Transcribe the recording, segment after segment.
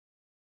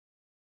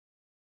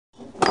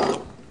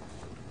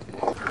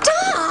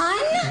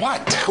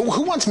What?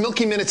 Who wants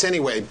Milky Minutes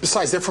anyway?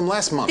 Besides, they're from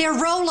last month. They're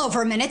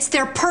rollover minutes.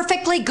 They're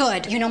perfectly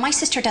good. You know, my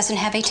sister doesn't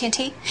have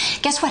AT&T.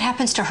 Guess what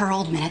happens to her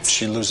old minutes?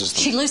 She loses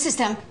them. She loses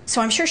them. So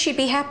I'm sure she'd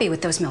be happy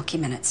with those Milky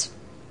Minutes.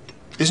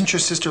 Isn't your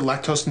sister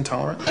lactose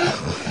intolerant?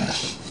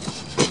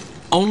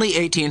 Only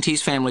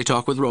AT&T's Family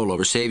Talk with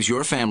Rollover saves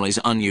your family's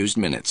unused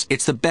minutes.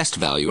 It's the best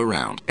value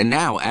around. And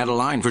now add a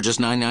line for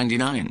just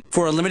 $9.99.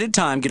 For a limited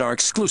time, get our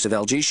exclusive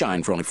LG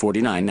Shine for only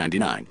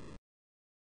 $49.99.